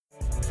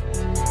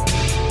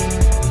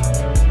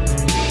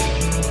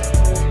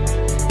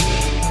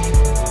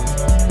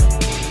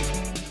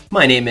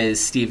My name is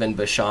Stephen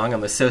Bashong.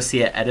 I'm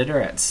Associate Editor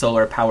at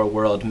Solar Power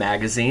World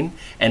magazine,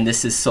 and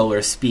this is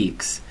Solar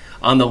Speaks.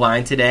 On the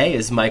line today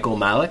is Michael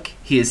Malik.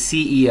 He is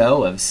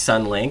CEO of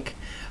Sunlink,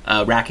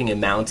 a racking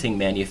and mounting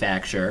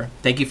manufacturer.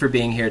 Thank you for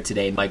being here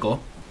today,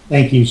 Michael.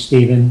 Thank you,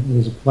 Stephen. It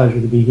is a pleasure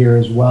to be here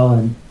as well,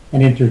 and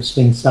an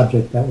interesting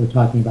subject that we're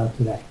talking about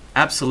today.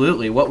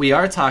 Absolutely. What we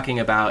are talking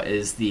about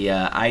is the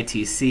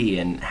ITC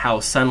and how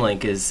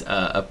Sunlink is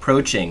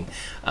approaching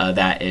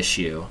that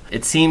issue.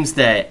 It seems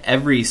that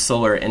every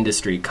solar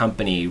industry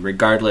company,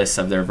 regardless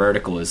of their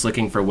vertical, is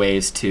looking for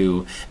ways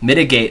to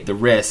mitigate the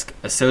risk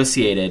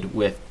associated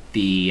with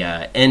the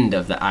end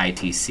of the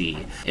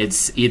ITC.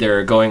 It's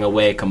either going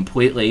away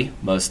completely,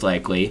 most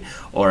likely,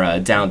 or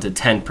down to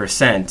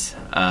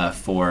 10%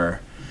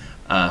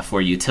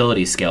 for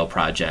utility scale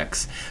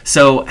projects.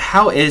 So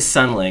how is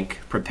Sunlink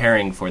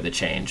preparing for the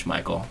change,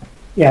 Michael?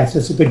 Yes,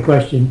 that's a good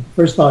question.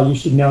 First of all, you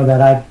should know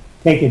that I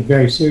take it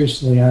very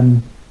seriously.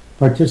 I'm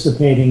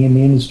participating in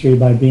the industry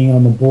by being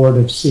on the board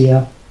of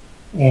SEIA,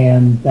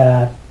 and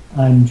that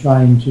I'm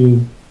trying to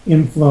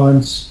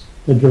influence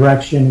the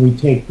direction we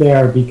take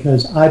there,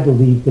 because I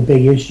believe the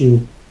big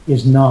issue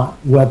is not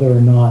whether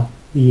or not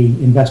the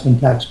investment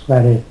tax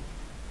credit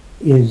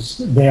is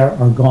there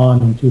or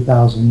gone at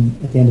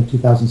the end of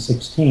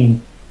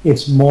 2016.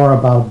 It's more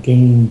about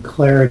gaining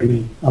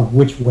clarity of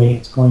which way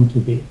it's going to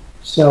be.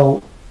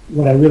 So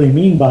what I really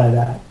mean by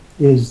that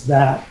is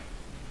that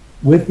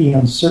with the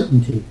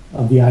uncertainty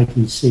of the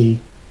ITC,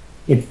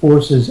 it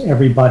forces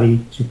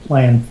everybody to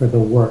plan for the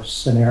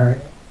worst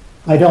scenario.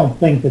 I don't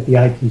think that the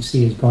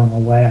ITC is going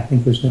away. I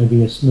think there's going to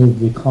be a smooth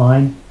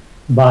decline,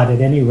 but at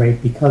any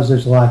rate, because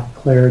there's a lack of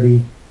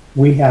clarity,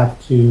 we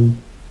have to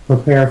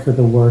prepare for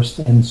the worst.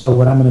 And so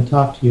what I'm going to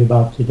talk to you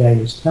about today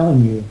is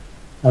telling you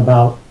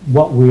about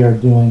what we are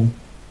doing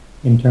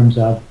in terms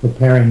of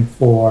preparing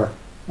for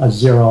a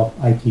zero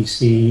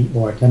ITC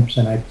or a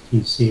 10%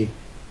 ITC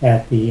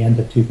at the end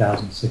of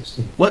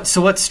 2016.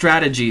 So what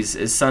strategies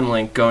is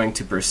Sunlink going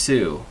to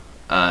pursue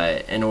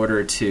in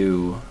order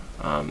to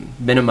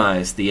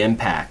minimize the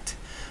impact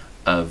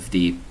of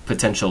the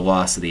potential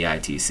loss of the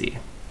ITC?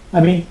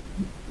 I mean,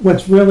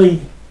 what's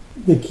really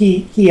the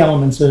key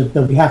elements are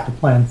that we have to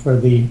plan for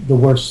the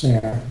worst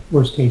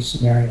case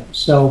scenario.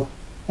 So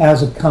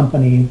as a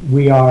company,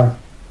 we are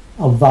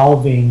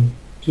evolving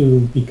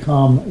to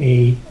become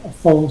a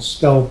full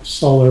scope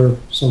solar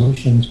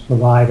solutions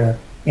provider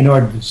in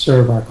order to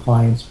serve our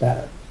clients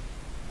better.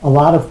 A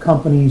lot of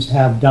companies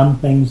have done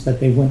things that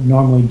they wouldn't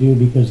normally do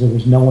because there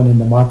was no one in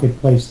the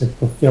marketplace that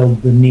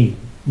fulfilled the need.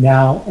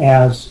 Now,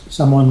 as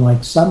someone like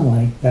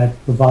Sunlink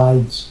that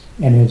provides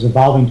and is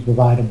evolving to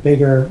provide a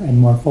bigger and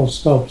more full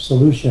scope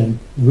solution,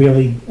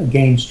 really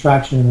gains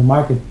traction in the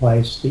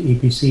marketplace, the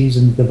EPCs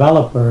and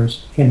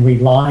developers can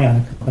rely on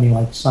a company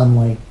like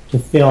Sunlink to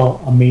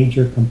fill a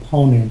major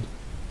component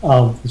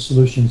of the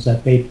solutions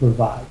that they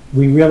provide.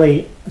 We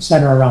really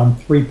center around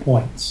 3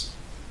 points: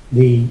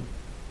 the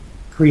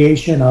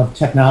creation of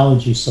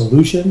technology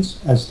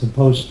solutions as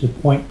opposed to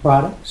point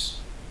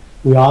products.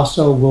 We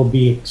also will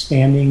be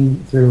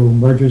expanding through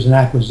mergers and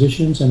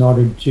acquisitions in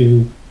order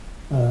to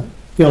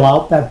fill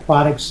out that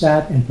product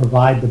set and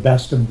provide the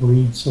best of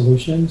breed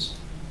solutions.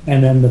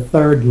 And then the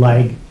third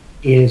leg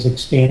is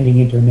expanding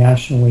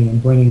internationally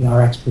and bringing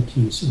our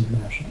expertise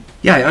internationally.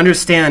 Yeah, I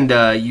understand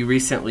you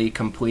recently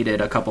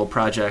completed a couple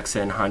projects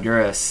in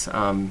Honduras.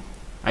 I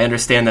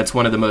understand that's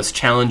one of the most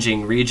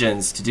challenging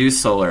regions to do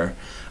solar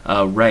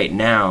right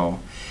now.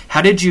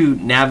 How did you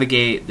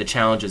navigate the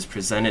challenges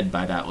presented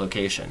by that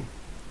location?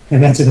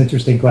 And that's an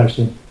interesting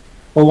question.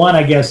 Well, one,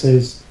 I guess,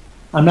 is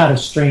I'm not a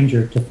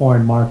stranger to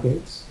foreign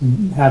markets.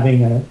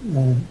 Having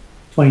a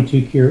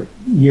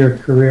 22-year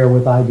career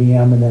with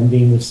IBM and then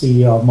being the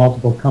CEO of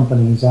multiple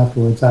companies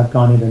afterwards, I've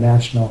gone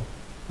international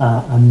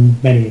on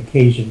many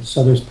occasions.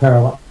 So there's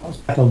parallels.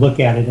 To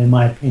look at it, in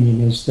my opinion,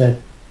 is that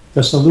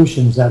the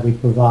solutions that we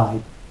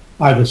provide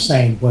are the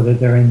same, whether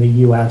they're in the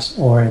U.S.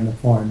 or in the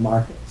foreign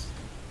markets.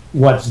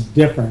 What's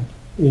different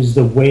is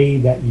the way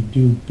that you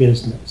do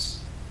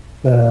business,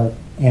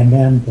 and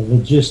then the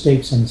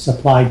logistics and the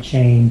supply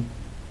chain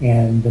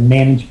and the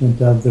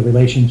management of the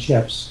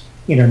relationships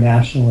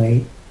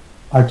internationally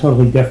are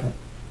totally different.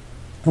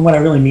 And what I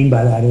really mean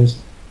by that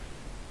is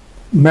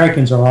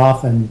Americans are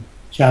often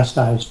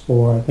chastised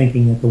for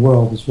thinking that the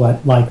world is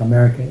what like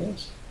America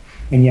is.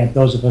 And yet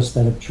those of us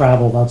that have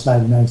traveled outside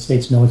the United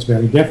States know it's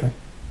very different.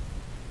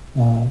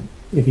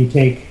 If you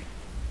take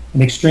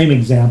an extreme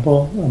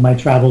example, my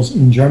travels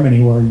in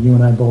Germany, where you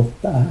and I both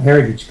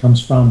heritage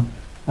comes from,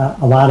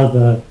 a lot of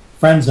the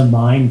friends of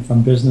mine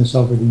from business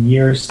over the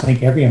years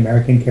think every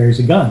American carries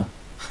a gun.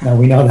 Now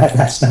we know that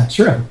that's not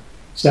true.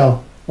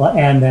 So,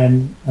 and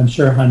then I'm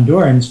sure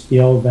Hondurans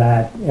feel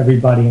that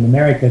everybody in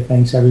America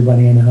thinks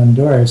everybody in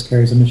Honduras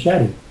carries a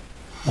machete.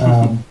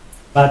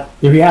 But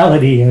the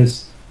reality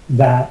is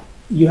that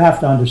you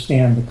have to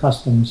understand the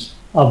customs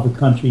of the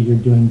country you're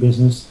doing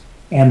business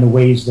and the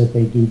ways that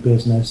they do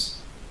business,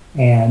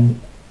 and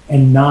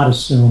not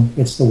assume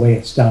it's the way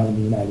it's done in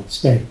the United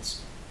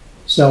States.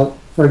 So,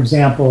 for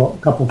example, a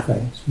couple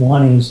things.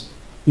 One is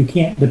you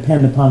can't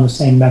depend upon the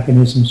same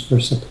mechanisms for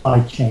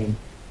supply chain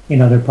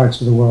in other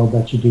parts of the world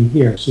that you do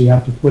here. So you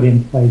have to put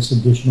in place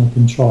additional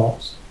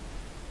controls.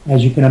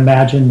 As you can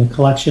imagine, the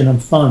collection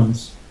of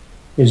funds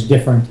is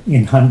different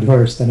in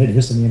Honduras than it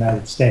is in the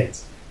United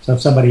States. So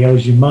if somebody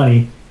owes you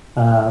money,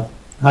 how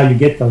you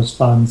get those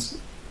funds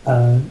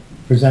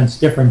presents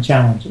different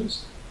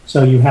challenges.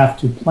 So you have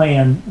to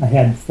plan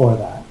ahead for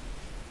that.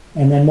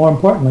 And then more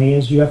importantly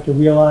is you have to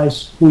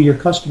realize who your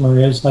customer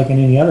is, like in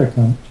any other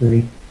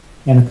country.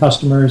 And the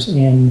customers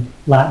in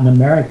Latin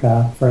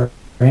America, for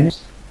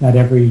instance, not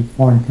every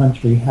foreign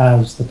country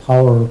has the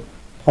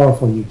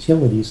powerful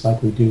utilities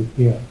like we do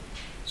here.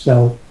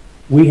 So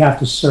we have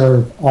to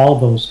serve all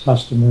those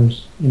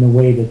customers in a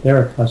way that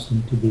they're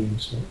accustomed to being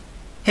served.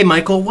 Hey,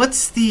 Michael,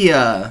 what's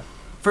the,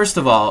 first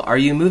of all, are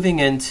you moving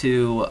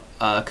into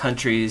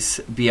countries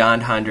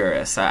beyond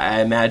Honduras?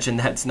 I imagine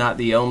that's not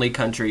the only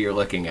country you're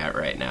looking at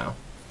right now.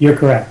 You're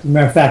correct. As a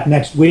matter of fact,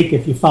 next week,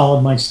 if you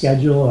followed my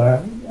schedule,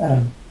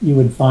 you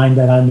would find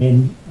that I'm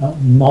in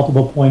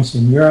multiple points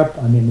in Europe.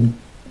 I'm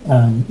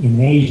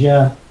in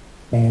Asia,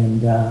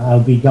 and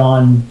I'll be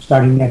gone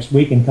starting next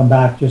week and come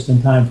back just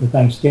in time for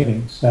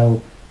Thanksgiving.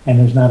 So, and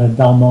there's not a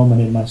dull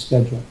moment in my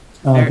schedule.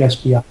 It's not like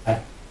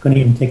SBI. Couldn't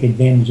even take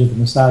advantage of the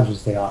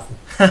massages they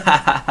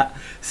offer.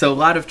 So a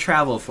lot of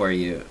travel for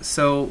you.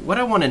 So what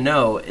I want to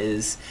know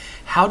is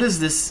how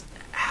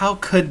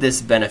could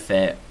this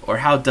benefit, or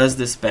how does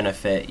this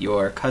benefit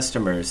your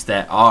customers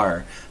that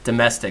are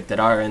domestic, that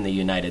are in the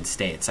United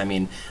States? I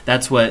mean,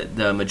 that's what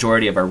the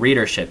majority of our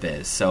readership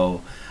is.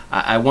 So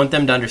I want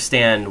them to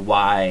understand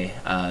why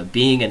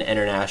being an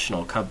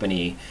international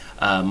company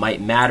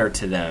might matter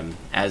to them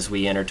as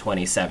we enter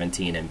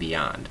 2017 and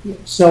beyond.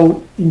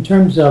 So in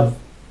terms of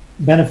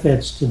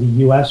benefits to the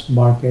U.S.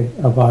 market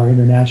of our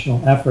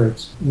international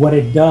efforts, what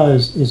it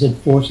does is it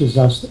forces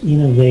us to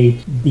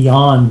innovate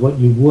beyond what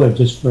you would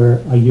just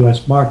for a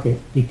U.S. market,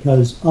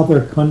 because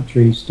other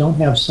countries don't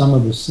have some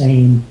of the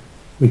same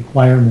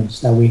requirements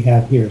that we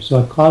have here.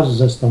 So it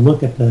causes us to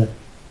look at the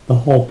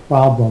whole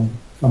problem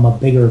from a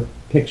bigger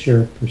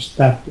picture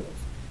perspective.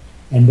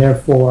 And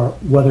therefore,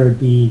 whether it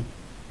be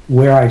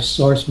where I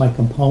source my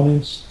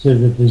components to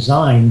the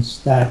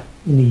designs that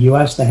in the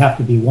U.S. they have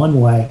to be one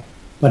way,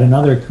 but in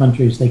other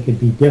countries they could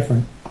be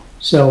different.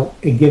 So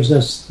it gives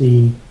us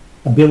the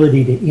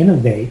ability to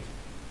innovate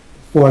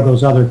for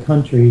those other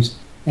countries.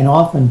 And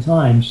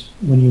oftentimes,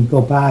 when you go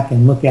back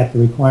and look at the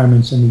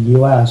requirements in the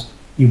U.S.,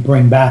 you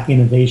bring back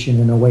innovation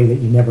in a way that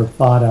you never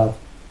thought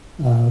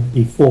of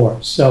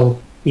before.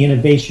 So the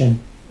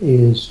innovation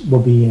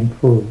will be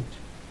improved.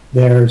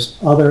 There's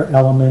other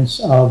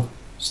elements of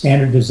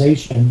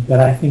standardization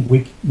that I think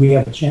we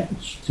have a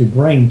chance to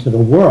bring to the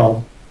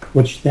world,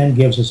 which then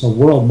gives us a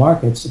world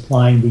market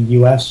supplying the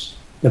U.S.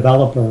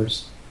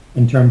 developers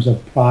in terms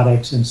of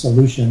products and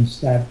solutions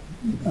that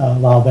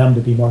allow them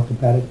to be more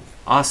competitive.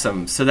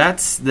 Awesome. So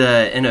that's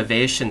the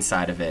innovation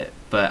side of it.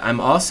 But I'm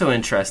also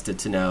interested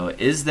to know,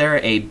 is there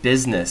a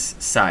business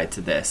side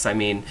to this? I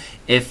mean,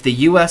 if the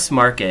U.S.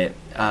 market,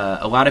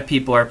 a lot of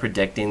people are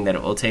predicting that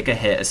it will take a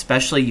hit,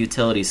 especially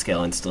utility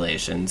scale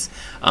installations,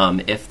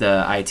 if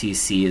the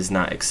ITC is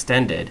not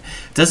extended.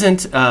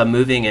 Doesn't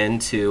moving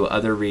into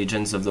other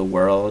regions of the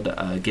world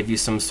give you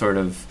some sort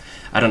of,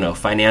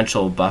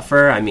 financial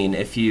buffer? I mean,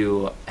 if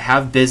you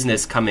have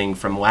business coming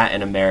from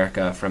Latin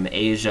America, from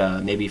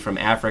Asia, maybe from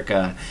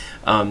Africa,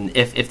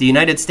 if the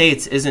United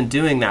States isn't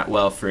doing that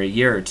well for a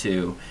year or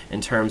two in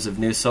terms of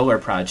new solar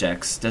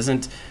projects,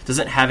 doesn't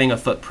having a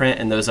footprint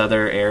in those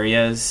other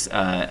areas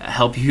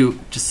help you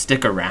just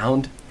stick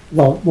around?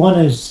 Well, one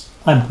is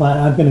I'm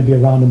going to be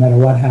around no matter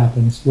what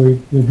happens.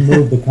 We've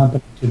moved the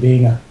company to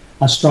being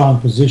a strong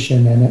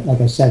position, and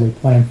like I said, we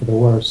plan for the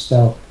worst.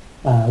 So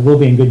we'll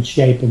be in good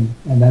shape, and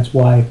that's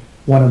why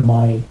one of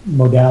my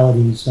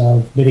modalities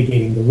of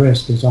mitigating the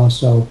risk is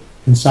also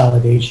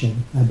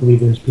consolidation. I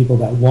believe there's people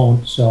that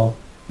won't, so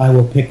I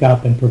will pick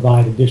up and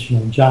provide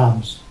additional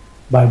jobs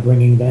by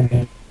bringing them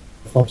in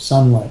for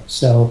Sunlight.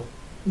 So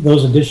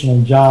those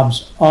additional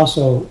jobs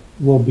also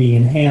will be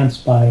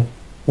enhanced by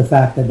the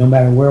fact that no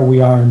matter where we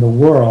are in the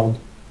world,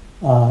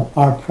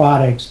 our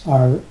products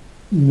are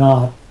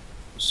not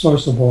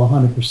sourceable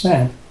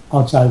 100%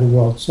 outside of the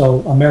world. So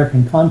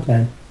American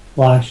content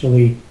will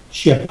actually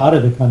ship out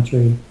of the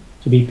country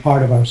to be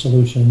part of our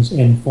solutions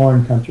in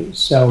foreign countries.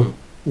 So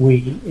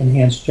we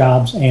enhance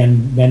jobs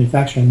and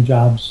manufacturing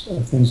jobs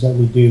of things that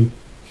we do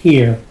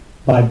here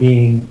by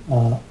being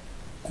an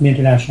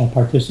international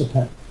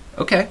participant.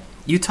 Okay.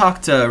 You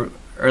talked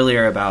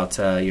earlier about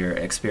your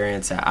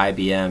experience at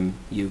IBM.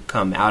 You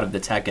come out of the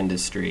tech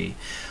industry,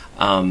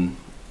 an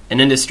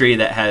industry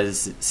that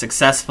has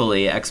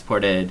successfully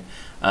exported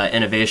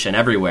innovation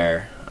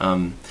everywhere.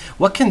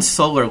 What can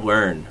solar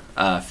learn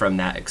from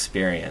that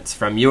experience,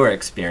 from your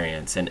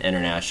experience in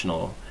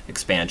international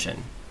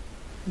expansion?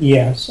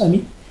 Yes. I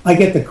mean, I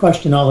get the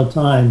question all the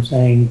time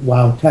saying,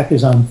 wow, tech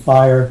is on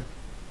fire.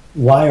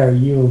 Why are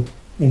you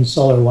in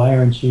solar? Why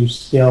aren't you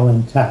still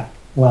in tech?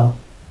 Well,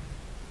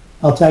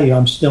 I'll tell you,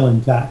 I'm still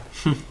in tech,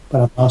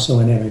 but I'm also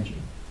in energy.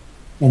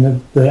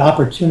 And the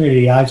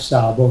opportunity I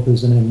saw, both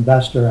as an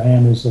investor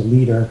and as a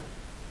leader,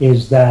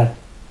 is that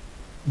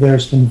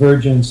there's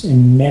convergence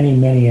in many,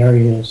 many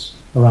areas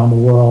around the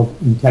world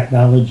in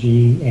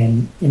technology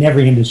and in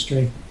every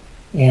industry.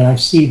 And I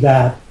see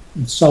that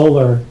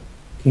solar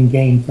can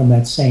gain from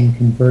that same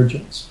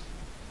convergence.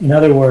 In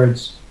other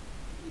words,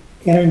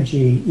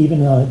 energy,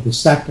 even though the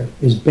sector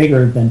is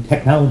bigger than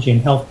technology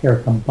and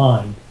healthcare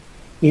combined,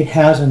 it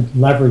hasn't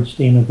leveraged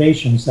the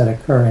innovations that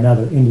occur in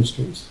other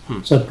industries.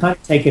 So kind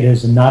of take it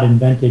as a not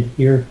invented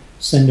here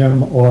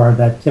syndrome or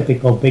that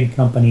typical big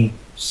company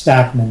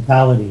stack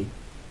mentality.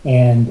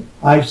 And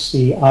I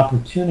see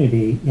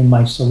opportunity in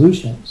my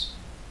solutions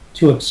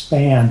to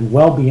expand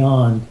well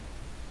beyond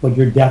what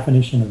your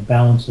definition of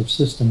balance of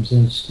systems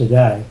is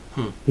today,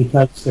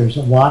 because there's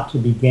a lot to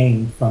be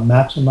gained from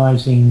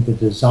maximizing the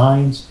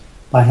designs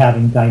by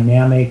having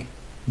dynamic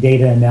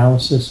data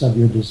analysis of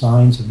your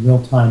designs and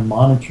real-time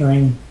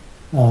monitoring,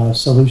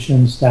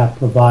 solutions that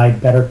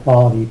provide better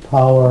quality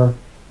power,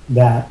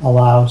 that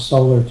allow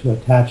solar to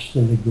attach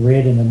to the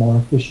grid in a more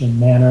efficient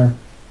manner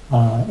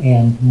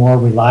and more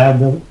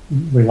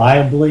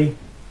reliably.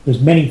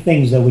 There's many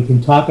things that we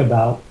can talk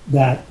about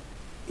that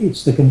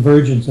it's the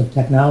convergence of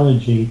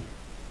technology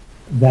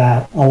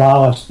that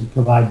allow us to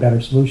provide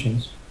better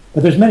solutions.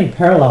 But there's many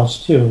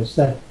parallels too. Is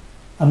that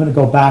I'm going to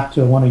go back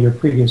to one of your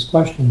previous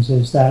questions,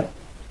 is that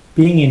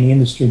being in the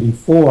industry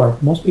before,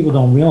 most people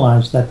don't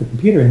realize that the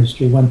computer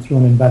industry went through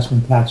an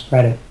investment tax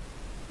credit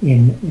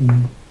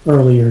in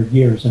earlier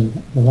years,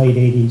 in the late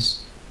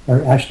 80s,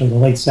 or actually the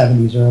late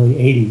 70s, early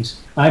 80s.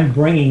 I'm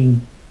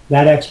bringing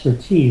that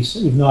expertise,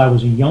 even though I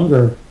was a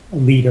younger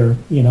leader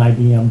in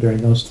IBM during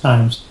those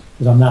times,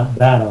 because I'm not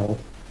that old.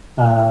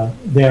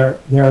 There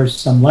are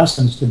some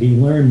lessons to be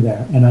learned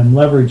there, and I'm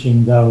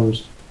leveraging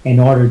those in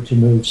order to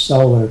move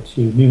solar to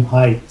new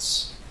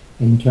heights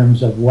in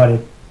terms of what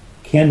it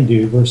can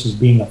do versus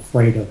being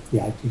afraid of the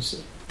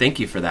ITC. Thank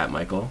you for that,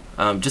 Michael.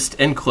 Just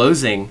in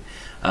closing,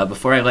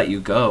 before I let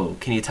you go,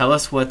 can you tell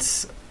us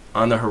what's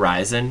on the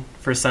horizon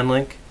for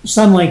Sunlink?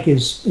 Sunlink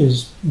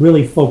is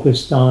really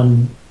focused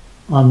on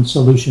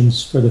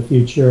solutions for the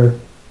future.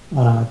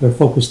 They're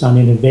focused on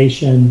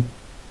innovation,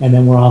 and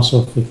then we're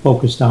also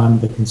focused on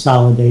the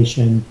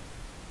consolidation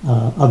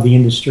of the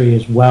industry,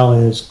 as well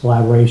as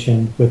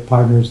collaboration with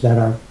partners that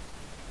are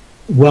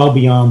well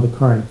beyond the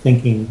current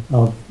thinking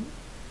of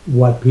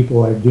what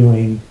people are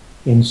doing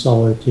in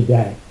solar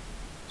today.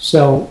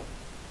 So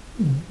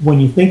when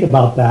you think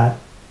about that,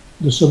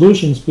 the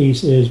solutions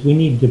piece is we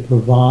need to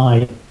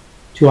provide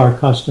to our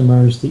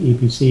customers, the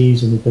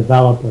EPCs and the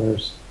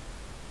developers,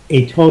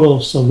 a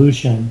total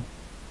solution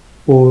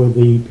for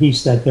the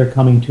piece that they're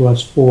coming to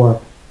us for,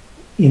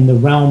 in the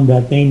realm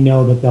that they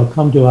know that they'll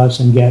come to us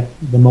and get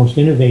the most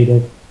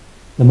innovative,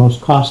 the most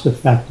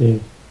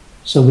cost-effective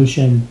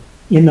solution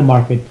in the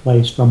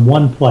marketplace from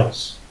one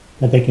place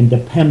that they can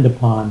depend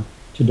upon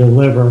to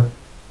deliver,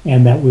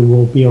 and that we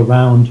will be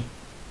around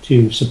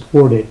to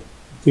support it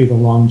through the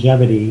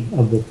longevity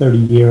of the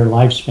 30-year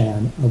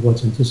lifespan of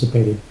what's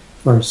anticipated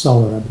for a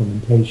solar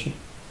implementation.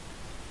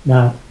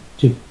 Now,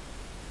 to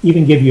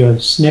even give you a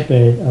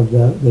snippet of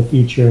the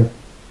future,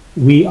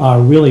 we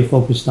are really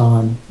focused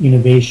on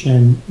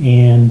innovation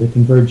and the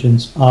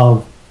convergence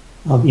of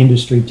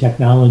industry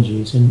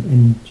technologies.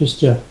 And just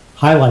to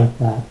highlight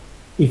that,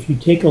 if you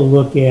take a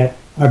look at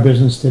our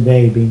business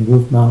today being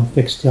roof mount,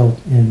 fixed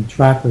tilt, and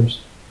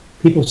trackers,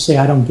 people say,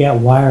 I don't get,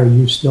 why are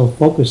you still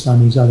focused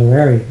on these other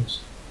areas?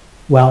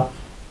 Well,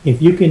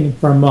 if you can,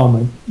 for a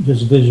moment,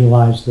 just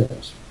visualize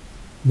this.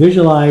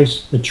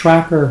 Visualize the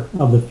tracker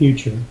of the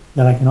future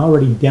that I can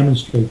already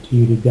demonstrate to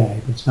you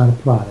today. It's not a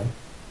product.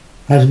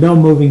 Has no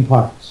moving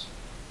parts.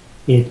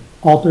 It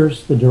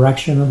alters the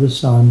direction of the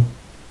sun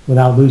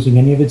without losing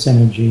any of its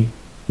energy.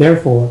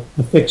 Therefore,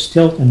 the fixed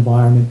tilt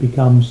environment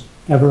becomes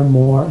ever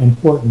more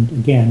important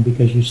again,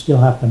 because you still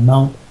have to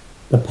mount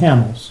the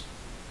panels.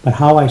 But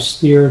how I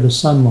steer the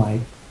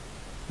sunlight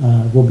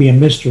will be a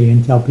mystery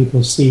until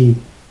people see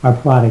our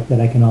product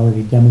that I can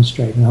already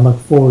demonstrate. And I look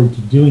forward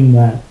to doing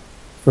that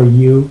for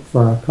you,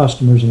 for our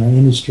customers in our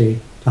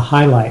industry, to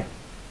highlight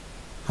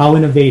how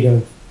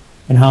innovative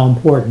and how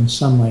important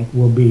Sunlink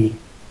will be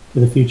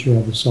for the future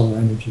of the solar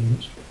energy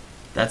industry.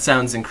 That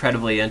sounds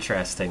incredibly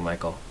interesting,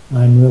 Michael.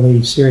 I'm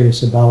really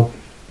serious about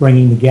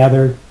bringing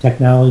together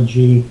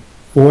technology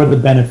for the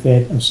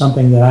benefit of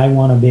something that I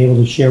want to be able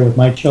to share with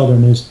my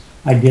children, is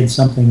I did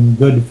something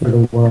good for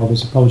the world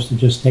as opposed to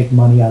just take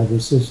money out of the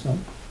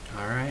system.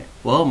 All right.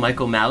 Well,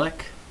 Michael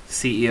Malik,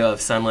 CEO of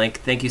Sunlink,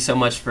 thank you so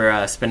much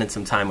for spending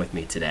some time with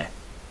me today.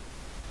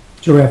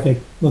 Terrific.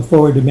 Look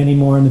forward to many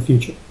more in the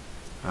future.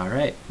 All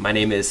right. My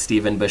name is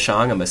Stephen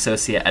Bashong. I'm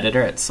Associate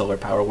Editor at Solar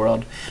Power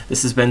World.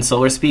 This has been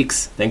Solar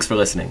Speaks. Thanks for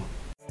listening.